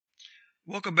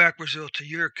Welcome back, Brazil, to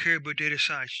your Caribou Data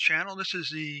Science channel. This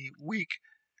is the week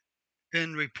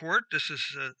end report. This is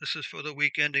for the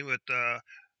week ending with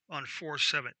on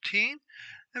 4/17,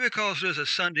 and because it is a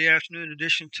Sunday afternoon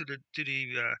edition to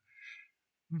the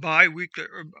bi-weekly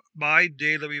or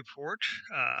bi-daily report,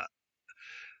 uh,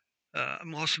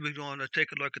 I'm also going to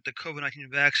take a look at the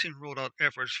COVID-19 vaccine rollout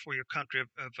efforts for your country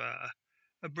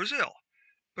of Brazil.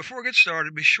 Before we get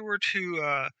started, be sure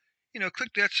to click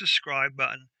that subscribe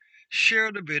button,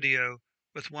 share the video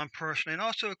with one person, and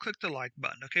also click the like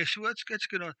button. Okay, so let's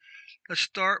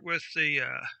start with the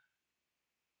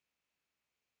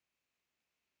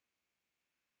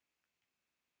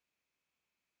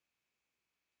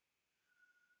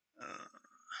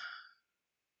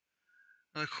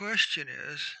question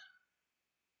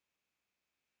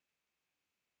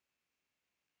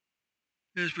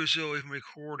is Brazil even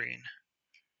recording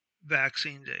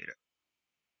vaccine data?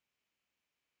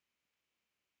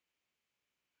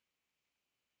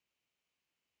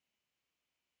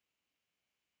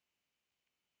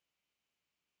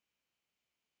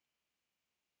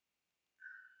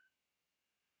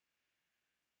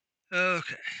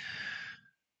 Okay,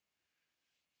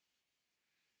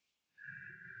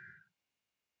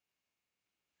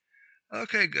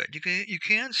 okay, good. You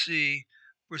can see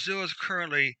Brazil is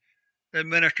currently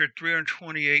administered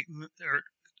 328 or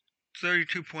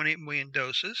 32.8 million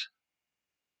doses.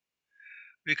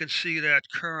 We can see that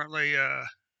currently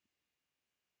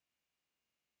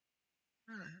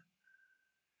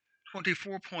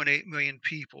 24.8 million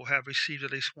people have received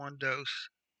at least one dose,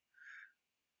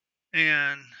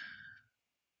 and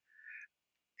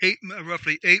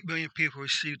roughly 8 million people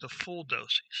received the full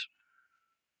dosage.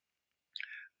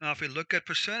 Now, if we look at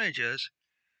percentages,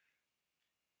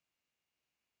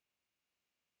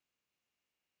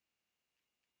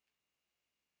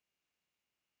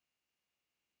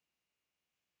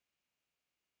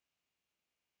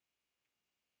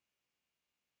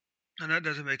 and that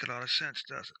doesn't make a lot of sense,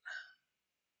 does it?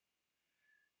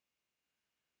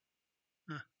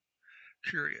 Huh,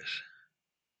 curious.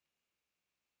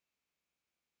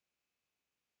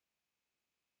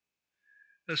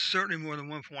 It's certainly more than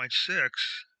 1.6.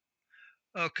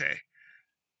 Okay,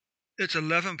 it's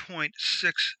 11.6%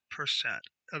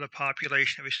 of the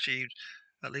population received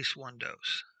at least one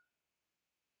dose,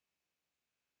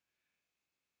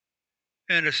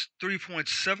 and it's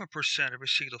 3.7% have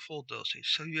received a full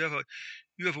dosage. So you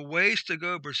have a ways to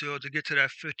go, Brazil, to get to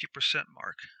that 50%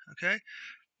 mark. Okay,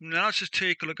 now let's just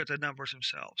take a look at the numbers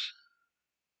themselves.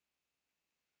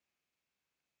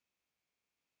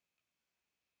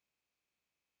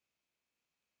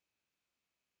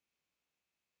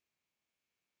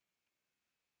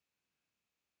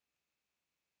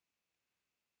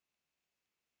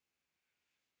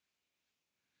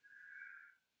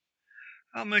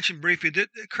 I'll mention briefly that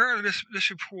currently this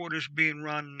report is being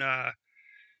run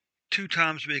 2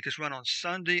 times a week. It's run on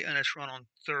Sunday and it's run on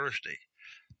Thursday.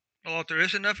 Well, if there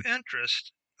is enough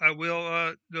interest, I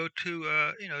will go to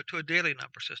a daily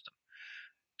number system.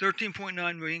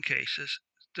 13.9 million cases,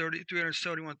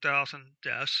 371,000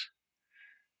 deaths.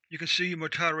 You can see your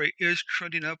mortality rate is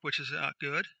trending up, which is not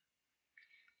good.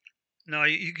 Now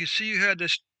you can see you had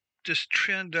this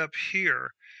trend up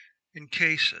here in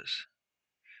cases,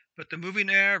 but the moving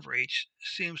average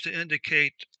seems to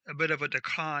indicate a bit of a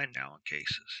decline now in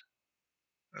cases.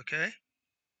 Okay?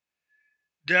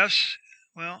 Deaths,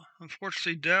 well,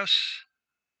 unfortunately, deaths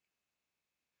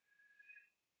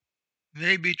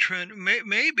may be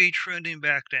trending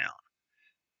back down.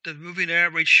 The moving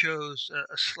average shows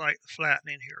a slight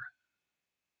flattening here.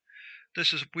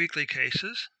 This is weekly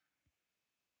cases.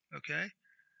 Okay?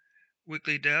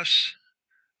 Weekly deaths,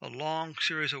 a long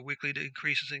series of weekly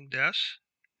increases in deaths.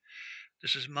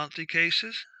 This is monthly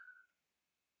cases,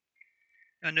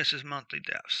 and this is monthly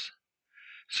deaths.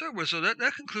 So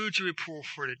that concludes your report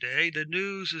for today. The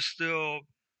news is still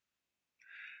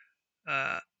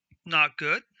uh, not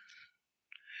good.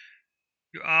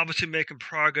 You're obviously making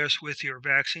progress with your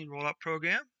vaccine rollout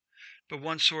program, but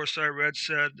one source I read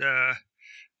said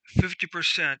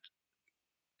 50%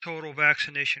 total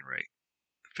vaccination rate.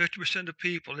 50% of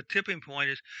people, the tipping point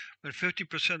is when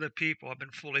 50% of people have been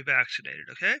fully vaccinated,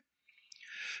 okay?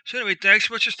 So anyway, thanks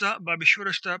so much for stopping by. Be sure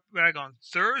to stop back on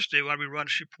Thursday when we run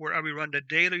this report. I'll be running the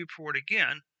daily report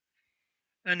again.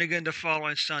 And again the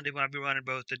following Sunday when I'll be running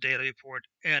both the daily report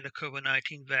and the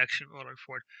COVID-19 vaccine rollout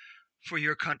report for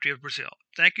your country of Brazil.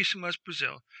 Thank you so much,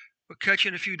 Brazil. We'll catch you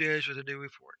in a few days with a new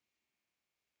report.